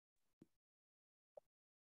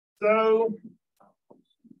So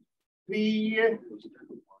we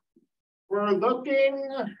were looking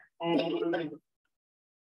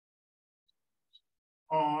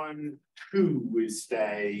on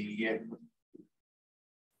Tuesday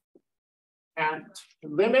at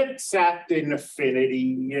limits at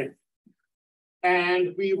infinity,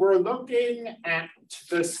 and we were looking at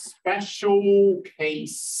the special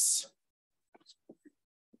case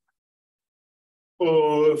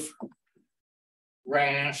of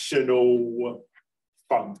rational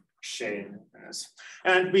functions.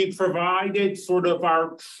 And we provided sort of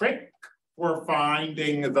our trick for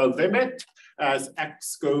finding the limit as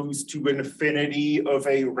x goes to infinity of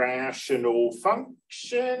a rational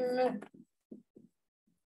function,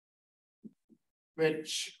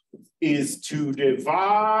 which is to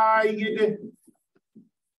divide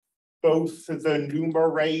both the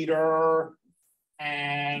numerator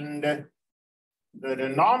and the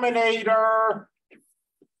denominator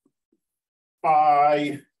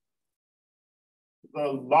by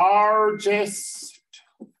the largest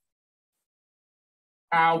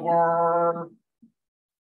power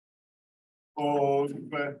of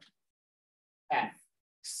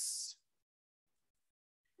x.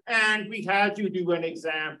 And we had you do an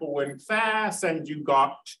example in class, and you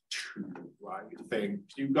got 2, I think.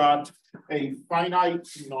 You got a finite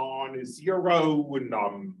non-zero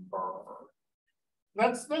number.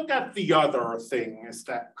 Let's look at the other things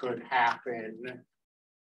that could happen.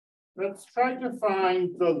 Let's try to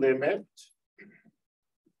find the limit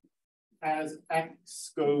as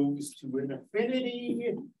x goes to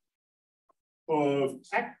infinity of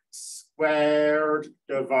x squared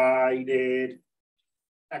divided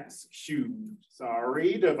x cubed,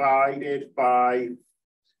 divided by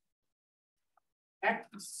x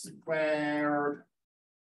squared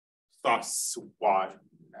plus 1.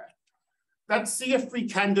 Let's see if we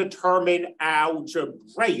can determine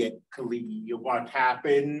algebraically what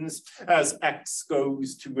happens as x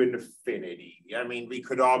goes to infinity. I mean, we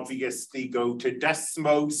could obviously go to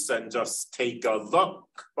Desmos and just take a look,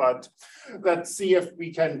 but let's see if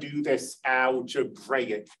we can do this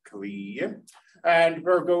algebraically. And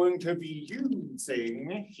we're going to be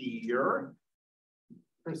using here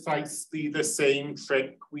precisely the same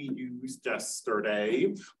trick we used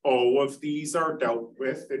yesterday. All of these are dealt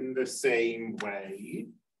with in the same way.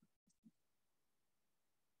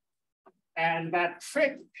 And that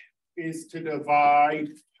trick is to divide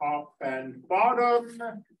top and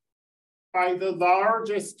bottom by the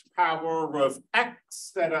largest power of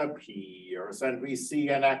x that appears. And we see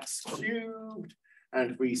an x cubed,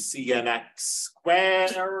 and we see an x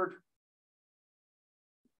squared.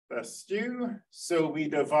 That's 2. So we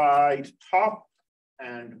divide top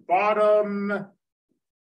and bottom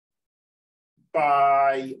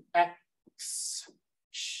by x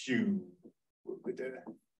cubed.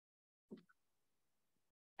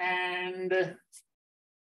 And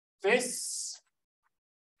this,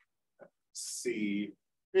 let's see,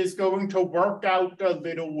 is going to work out a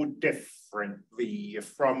little differently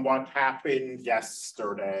from what happened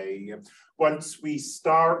yesterday. Once we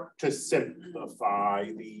start to simplify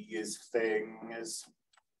these things.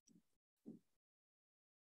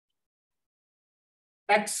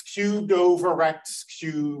 X cubed over x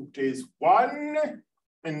cubed is 1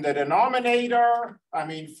 in the denominator. I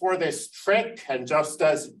mean, for this trick, and just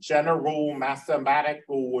as general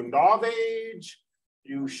mathematical knowledge,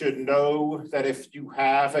 you should know that if you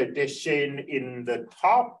have addition in the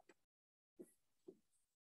top,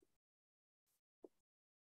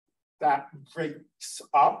 that breaks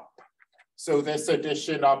up. So this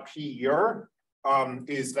addition up here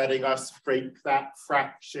is letting us break that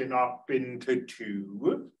fraction up into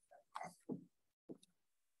 2.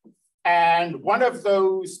 And one of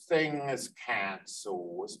those things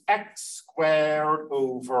cancels. X squared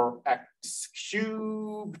over x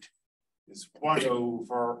cubed is 1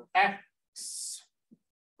 over x.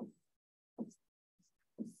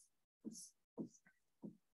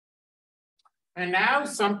 And now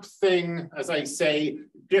something, as I say,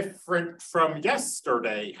 different from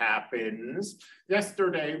yesterday happens.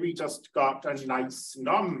 Yesterday, we just got a nice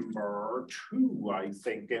number, 2, I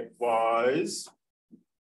think it was.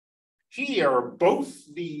 Here,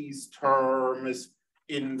 both these terms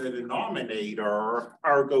in the denominator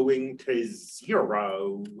are going to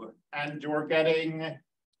 0, and you're getting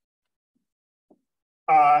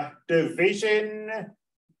a division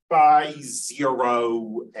by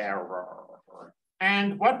 0 error.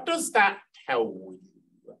 And what does that tell you?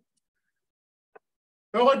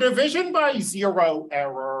 Well, a division by 0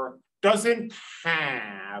 error doesn't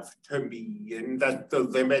have to mean that the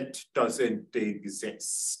limit doesn't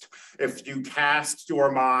exist. If you cast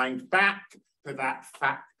your mind back to that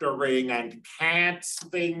factoring and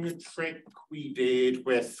canceling trick we did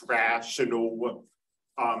with rational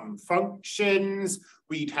functions.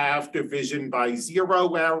 We'd have division by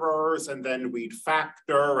zero errors, and then we'd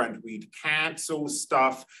factor and we'd cancel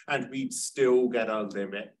stuff, and we'd still get a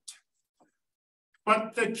limit.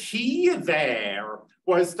 But the key there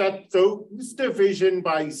was that those division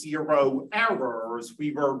by zero errors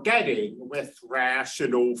we were getting with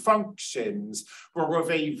rational functions were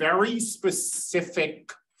of a very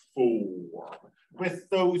specific form. With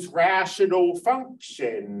those rational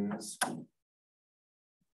functions,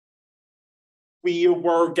 we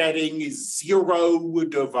were getting 0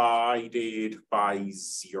 divided by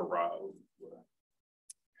 0.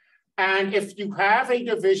 And if you have a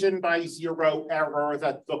division by zero error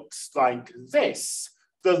that looks like this,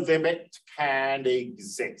 the limit can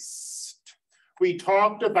exist. We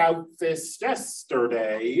talked about this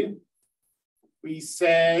yesterday. We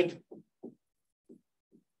said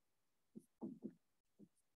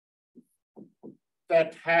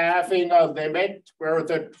that having a limit where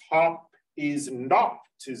the top is not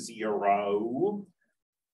 0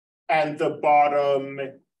 and the bottom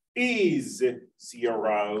is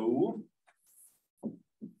 0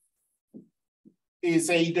 is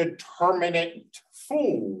a determinate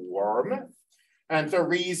form. And the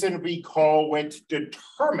reason we call it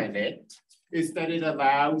determinate is that it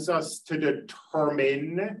allows us to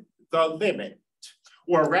determine the limit,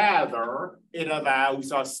 or rather, it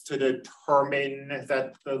allows us to determine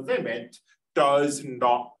that the limit does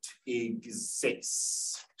not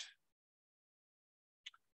exist.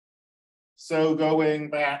 So going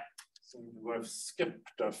back, seem to have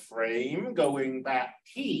skipped a frame, going back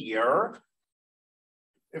here,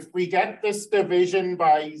 if we get this division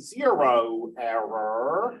by zero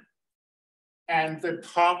error, and the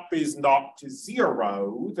top is not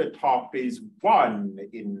 0, the top is 1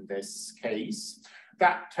 in this case,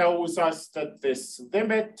 that tells us that this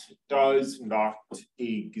limit does not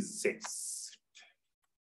exist.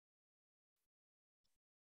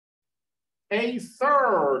 A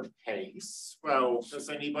third case, well, does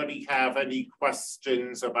anybody have any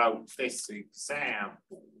questions about this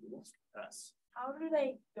example? Yes. How do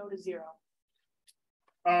they go to 0?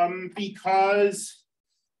 Because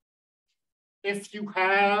if you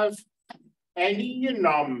have any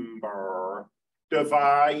number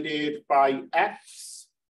divided by x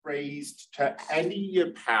raised to any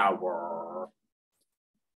power,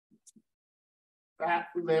 that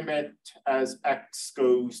limit as x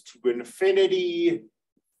goes to infinity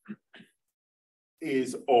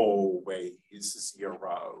is always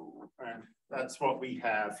 0. And that's what we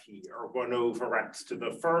have here, 1 over x to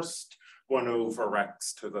the first, 1 over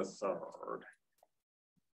x to the third.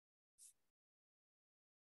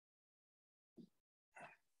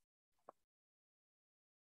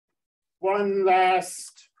 One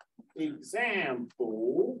last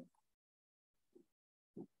example.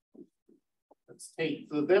 Let's take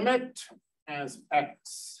the limit as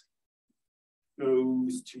x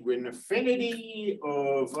goes to infinity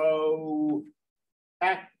of O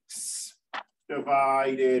x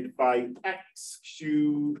divided by x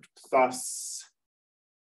cubed plus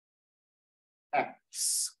x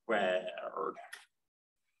squared.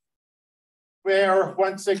 We're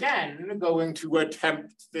once again going to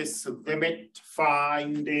attempt this limit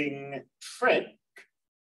finding trick.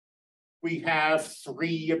 We have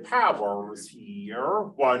 3 powers here,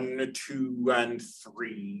 1, 2, and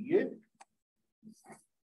 3.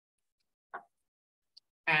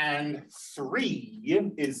 And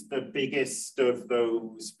 3 is the biggest of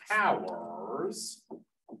those powers.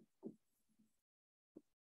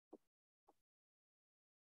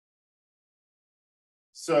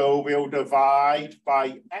 So we'll divide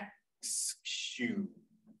by x cubed.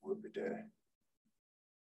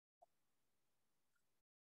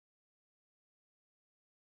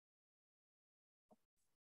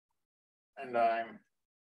 And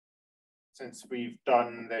since we've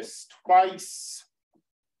done this twice,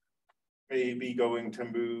 maybe going to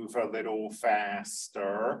move a little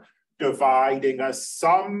faster. Dividing a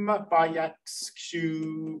sum by x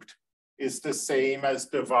cubed is the same as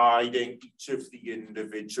dividing each of the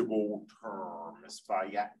individual terms by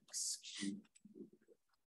x cubed.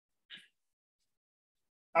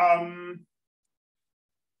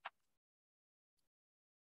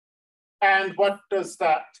 And what does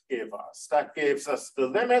that give us? That gives us the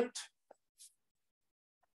limit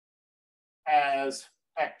as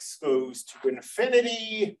x goes to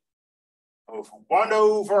infinity of 1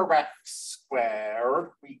 over x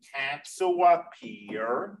squared. We cancel up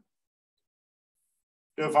here.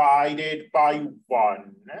 Divided by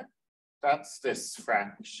 1. That's this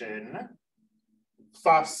fraction.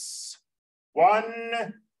 Plus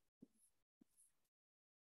 1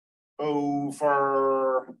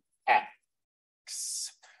 over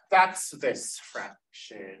x. That's this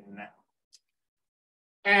fraction.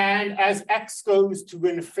 And as x goes to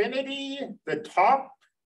infinity, the top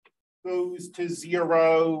goes to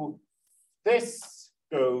 0, this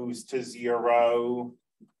goes to 0,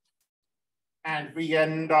 and we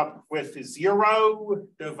end up with 0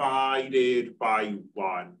 divided by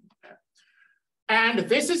 1. And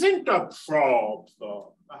this isn't a problem.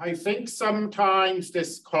 I think sometimes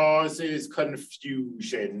this causes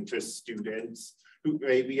confusion to students who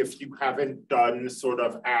maybe if you haven't done sort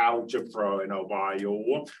of algebra in a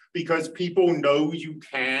while, because people know you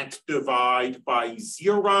can't divide by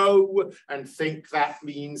 0 and think that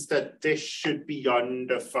means that this should be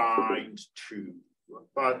undefined too.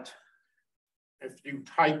 But if you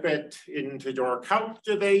type it into your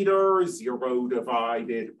calculator, 0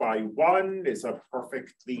 divided by 1 is a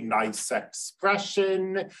perfectly nice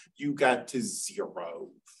expression. You get to 0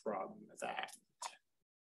 from that.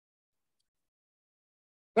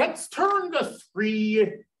 Let's turn to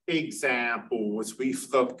 3 examples we've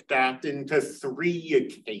looked at into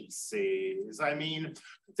 3 cases. I mean,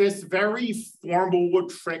 this very formal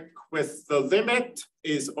trick with the limit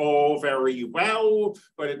is all very well,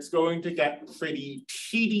 but it's going to get pretty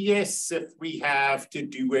tedious if we have to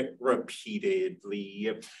do it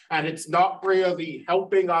repeatedly. And it's not really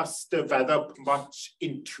helping us develop much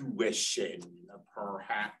intuition,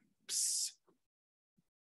 perhaps.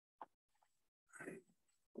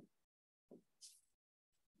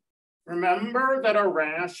 Remember that a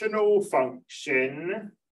rational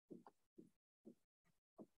function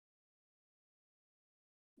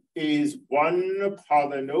is one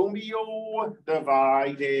polynomial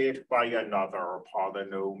divided by another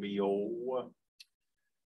polynomial.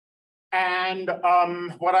 And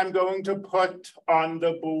what I'm going to put on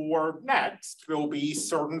the board next will be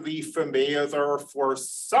certainly familiar for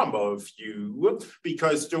some of you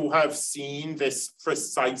because you'll have seen this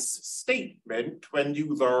precise statement when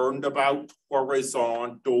you learned about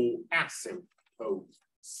horizontal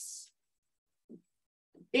asymptotes.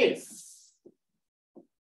 If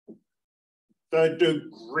the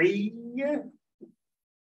degree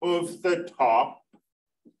of the top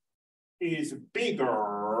is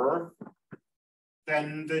bigger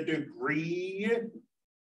than the degree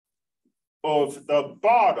of the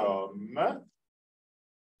bottom,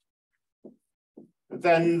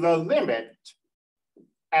 then the limit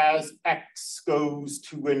as x goes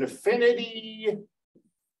to infinity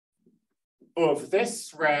of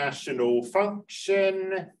this rational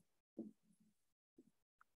function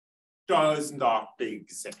does not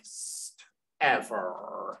exist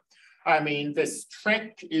ever. I mean, this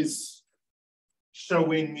trick is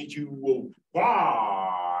showing you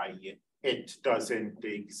why it doesn't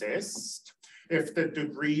exist. If the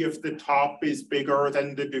degree of the top is bigger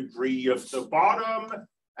than the degree of the bottom,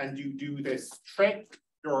 and you do this trick,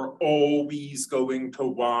 you're always going to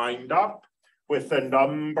wind up with a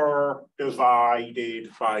number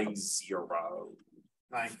divided by 0.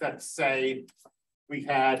 Like, let's say we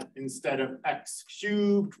had, instead of x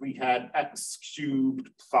cubed, we had x cubed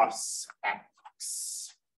plus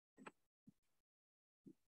x.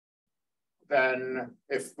 Then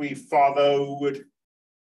if we followed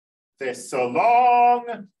this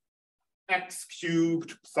along, x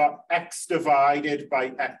cubed plus x divided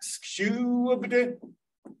by x cubed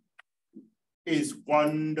is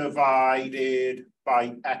 1 divided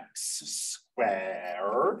by x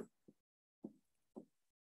squared.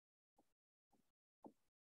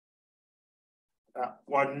 That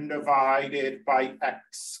 1 divided by x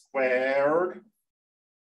squared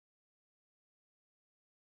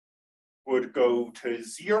would go to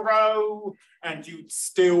 0, and you'd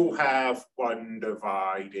still have 1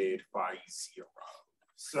 divided by 0.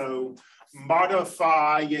 So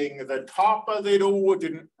modifying the top a little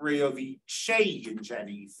didn't really change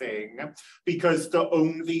anything because the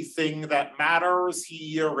only thing that matters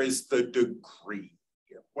here is the degree,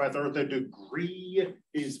 whether the degree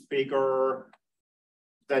is bigger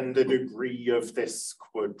than the degree of this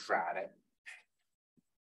quadratic.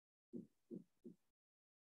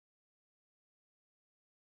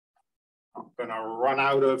 I'm gonna run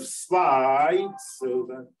out of slides, so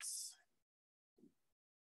that's,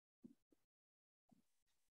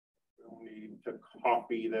 we'll need to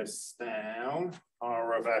copy this down.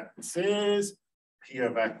 R of x is P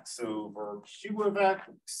of x over Q of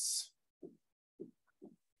x.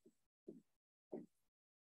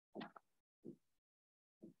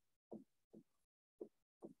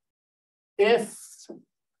 If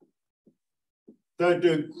the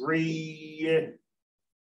degree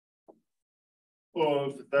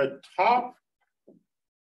of the top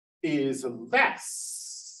is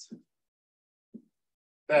less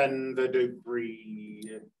than the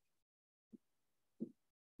degree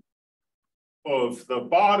of the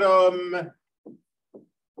bottom,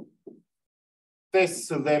 this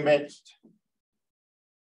limit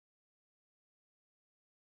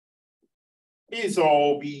is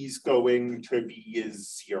always going to be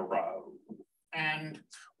 0. And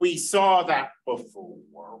we saw that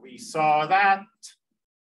before. We saw that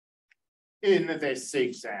in this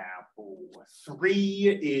example.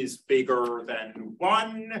 3 is bigger than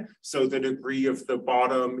 1, so the degree of the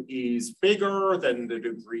bottom is bigger than the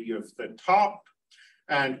degree of the top,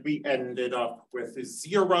 and we ended up with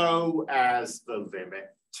 0 as the limit.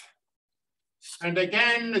 And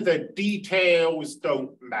again, the details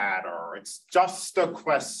don't matter. It's just a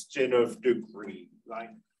question of degree. Like,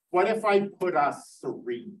 what if I put a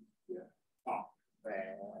 3 up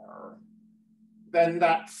there? Then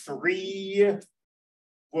that 3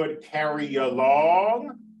 would carry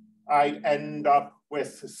along. I'd end up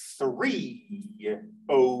with 3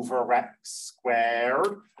 over x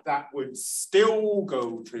squared. That would still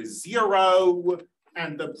go to 0,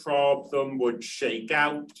 and the problem would shake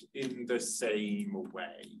out in the same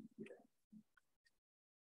way.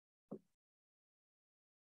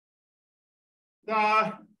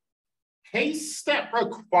 The case that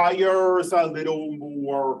requires a little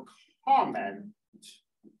more comment.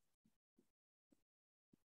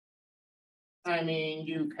 I mean,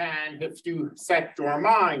 you can, if you set your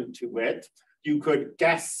mind to it, you could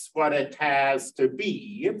guess what it has to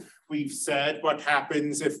be. We've said what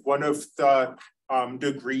happens if one of the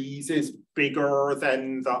degrees is bigger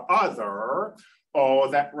than the other.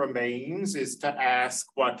 All that remains is to ask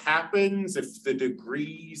what happens if the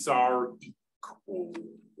degrees are equal.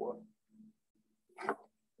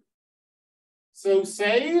 So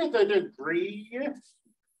say the degree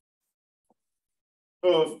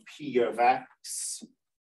of P of X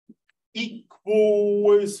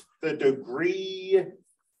equals the degree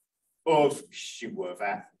of Q of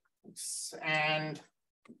X. And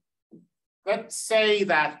let's say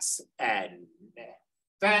that's N.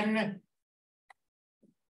 Then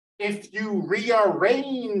if you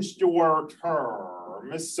rearrange your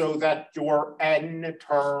terms so that your N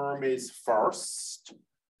term is first,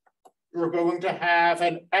 you're going to have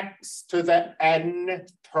an x to the n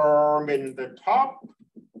term in the top,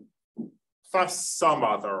 plus some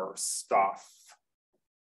other stuff.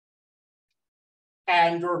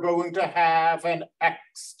 And you're going to have an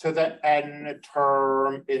x to the n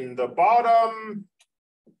term in the bottom,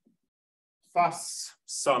 plus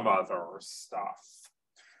some other stuff.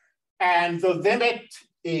 And the limit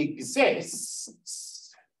exists.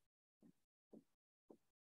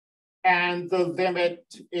 And the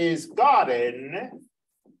limit is gotten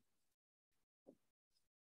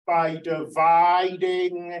by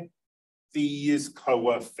dividing these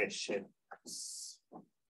coefficients.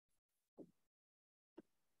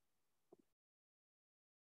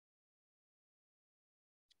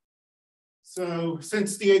 So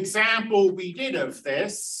since the example we did of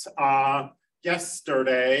this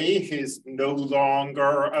yesterday is no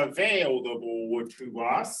longer available to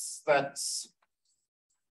us,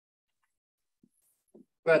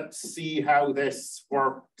 let's see how this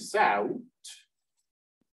works out.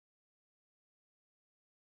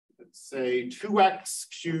 Let's say 2x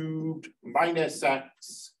cubed minus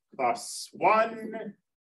x plus 1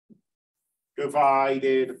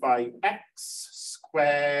 divided by x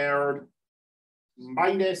squared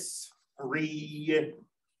minus 3x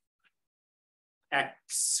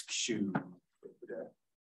cubed.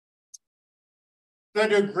 The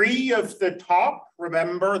degree of the top,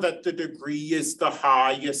 remember that the degree is the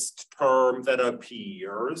highest term that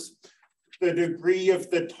appears. The degree of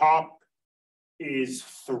the top is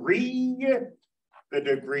 3. The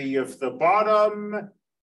degree of the bottom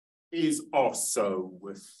is also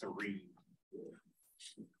 3.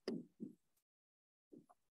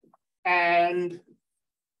 And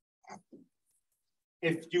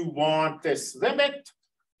if you want this limit,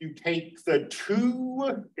 you take the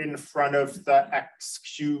 2 in front of the x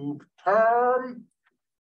cubed term,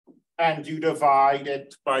 and you divide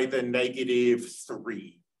it by the negative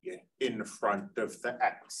 3 in front of the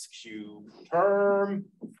x cubed term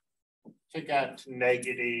to get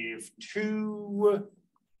negative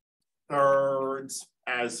 2/3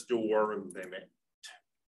 as your limit.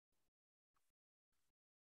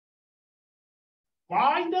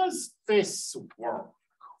 Why does this work?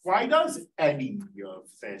 Why does any of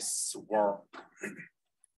this work?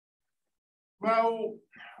 Well,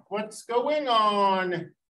 what's going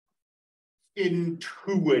on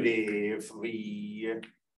intuitively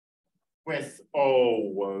with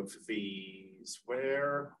all of these,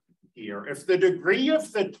 where here, if the degree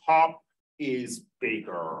of the top is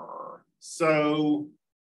bigger, so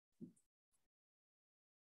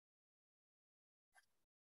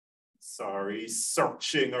sorry,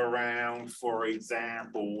 searching around for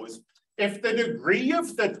examples. If the degree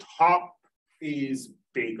of the top is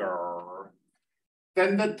bigger,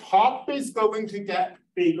 then the top is going to get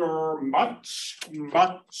bigger much,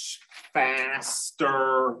 much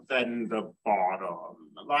faster than the bottom.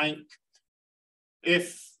 Like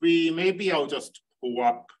if maybe I'll just pull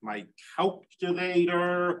up my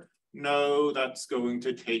calculator. No, that's going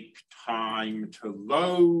to take time to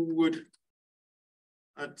load.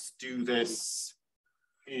 Let's do this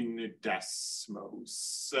in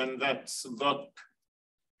Desmos, and let's look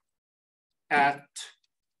at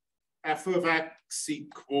f of x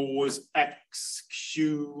equals x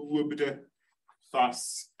cubed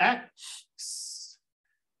plus x,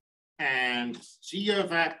 and g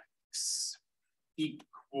of x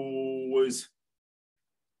equals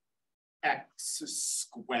x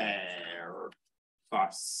squared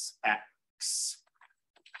plus x.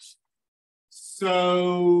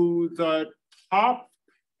 So the top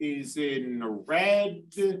is in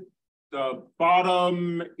red, the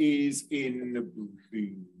bottom is in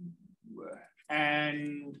blue.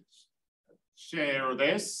 And share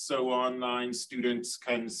this so online students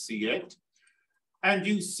can see it. And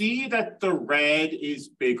you see that the red is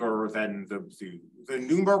bigger than the blue. The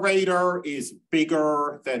numerator is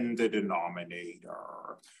bigger than the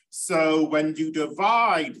denominator. So when you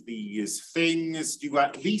divide these things, you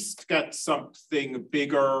at least get something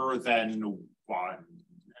bigger than 1.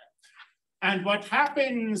 And what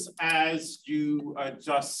happens as you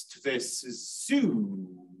adjust this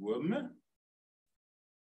zoom,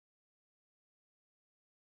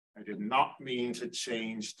 I did not mean to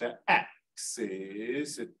change the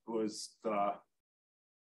x's, it was the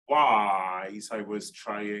y's I was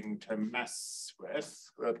trying to mess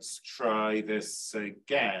with. Let's try this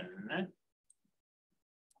again.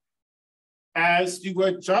 As you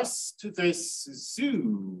adjust this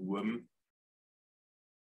zoom,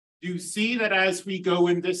 you see that as we go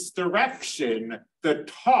in this direction, the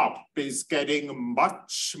top is getting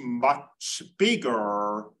much, much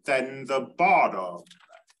bigger than the bottom.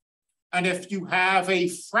 And if you have a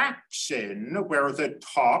fraction where the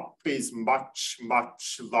top is much,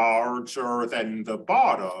 much larger than the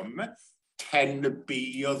bottom, 10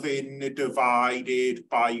 billion divided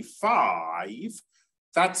by 5,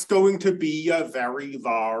 that's going to be a very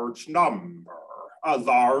large number. A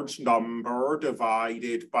large number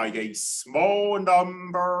divided by a small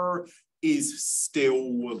number is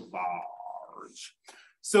still large.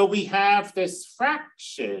 So we have this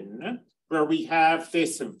fraction where we have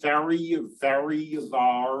this very, very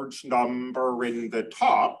large number in the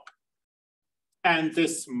top and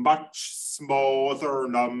this much smaller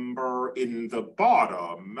number in the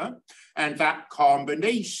bottom. And that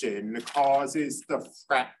combination causes the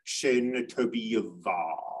fraction to be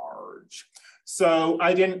large. So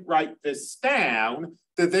I didn't write this down.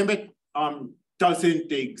 The limit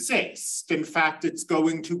doesn't exist. In fact, it's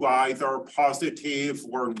going to either positive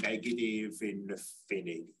or negative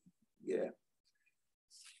infinity. Yeah.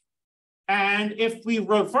 And if we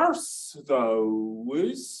reverse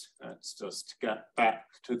those, let's just get back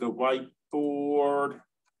to the whiteboard.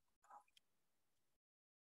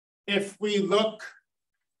 If we look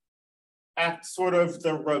at sort of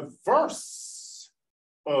the reverse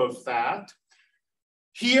of that,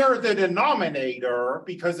 here the denominator,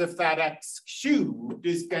 because of that x cubed,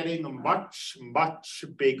 is getting much, much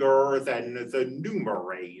bigger than the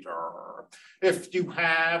numerator. If you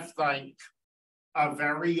have like a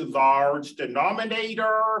very large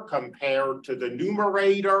denominator compared to the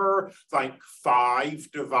numerator, like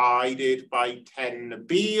 5 divided by 10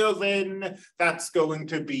 billion, that's going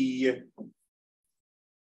to be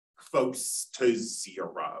close to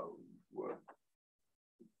 0.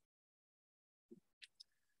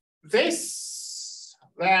 This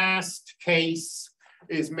last case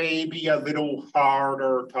is maybe a little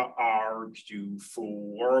harder to argue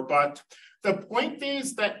for, but the point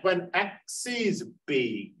is that when x is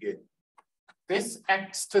big, this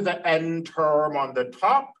x to the n term on the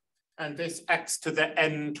top and this x to the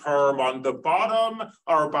n term on the bottom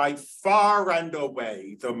are by far and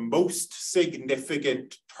away the most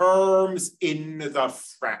significant terms in the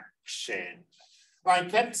fraction.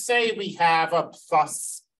 Like, let's say we have a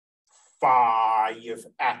plus 5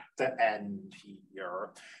 at the end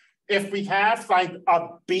here. If we have like a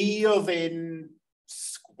billion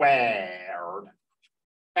squared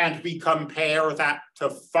and we compare that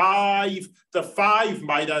to 5, the 5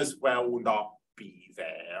 might as well not be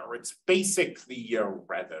there. It's basically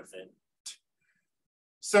irrelevant.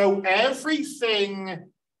 So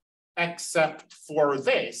everything except for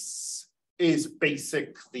this is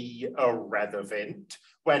basically irrelevant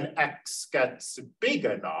when x gets big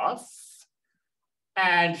enough.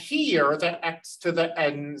 And here the x to the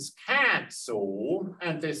n's cancel,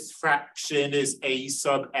 and this fraction is a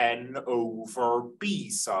sub n over b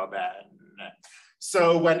sub n.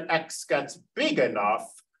 So when x gets big enough,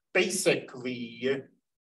 basically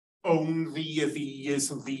only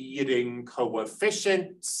these leading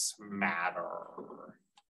coefficients matter.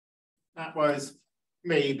 That was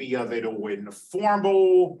maybe a little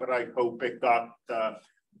informal, but I hope it got the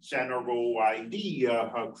general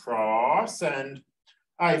idea across. And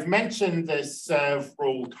I've mentioned this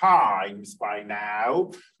several times by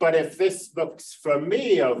now, but if this looks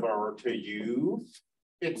familiar to you,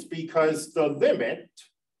 it's because the limit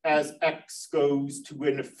as x goes to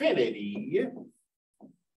infinity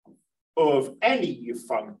of any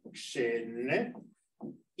function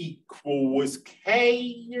equals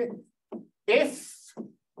k if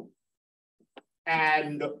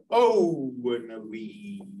and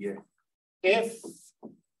only if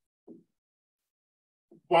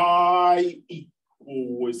y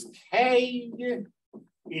equals k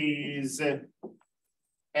is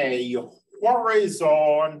a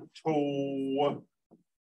horizontal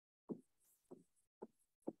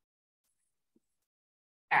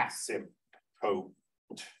asymptote.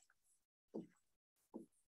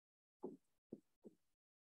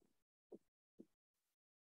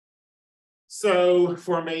 So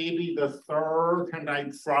for maybe the third, and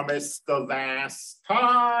I promised the last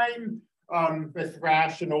time, with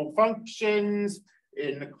rational functions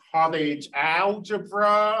in college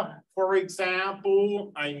algebra, for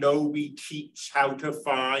example, I know we teach how to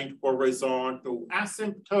find horizontal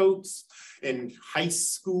asymptotes. In high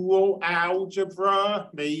school algebra,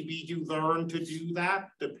 maybe you learn to do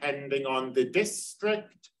that depending on the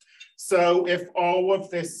district. So if all of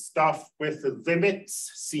this stuff with the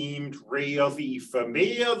limits seemed really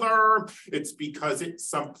familiar, it's because it's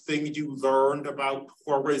something you learned about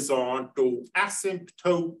horizontal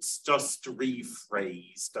asymptotes, just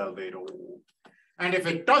rephrased a little. And if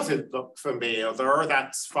it doesn't look familiar,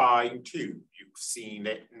 that's fine too. You've seen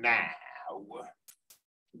it now.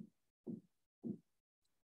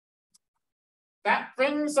 That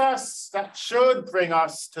should bring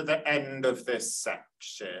us to the end of this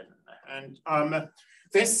section. And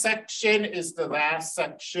this section is the last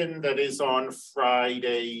section that is on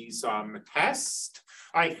Friday's test.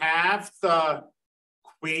 I have the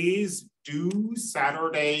quiz due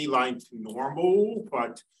Saturday like normal,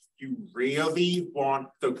 but you really want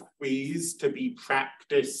the quiz to be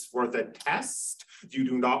practice for the test. You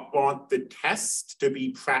do not want the test to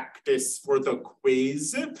be practice for the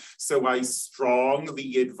quiz. So I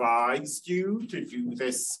strongly advise you to do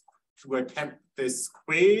this, to attempt this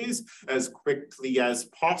quiz as quickly as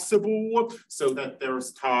possible so that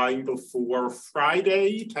there's time before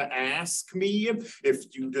Friday to ask me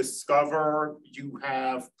if you discover you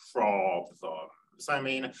have problems. I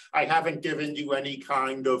mean, I haven't given you any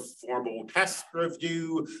kind of formal test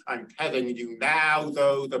review. I'm telling you now,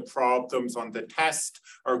 though, the problems on the test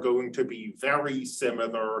are going to be very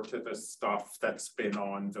similar to the stuff that's been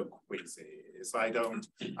on the quizzes.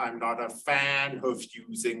 I'm not a fan of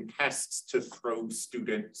using tests to throw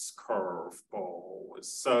students curveballs.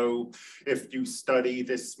 So if you study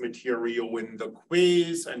this material in the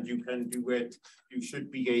quiz and you can do it, you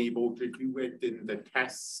should be able to do it in the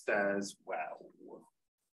test as well.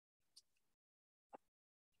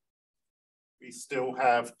 We still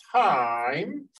have time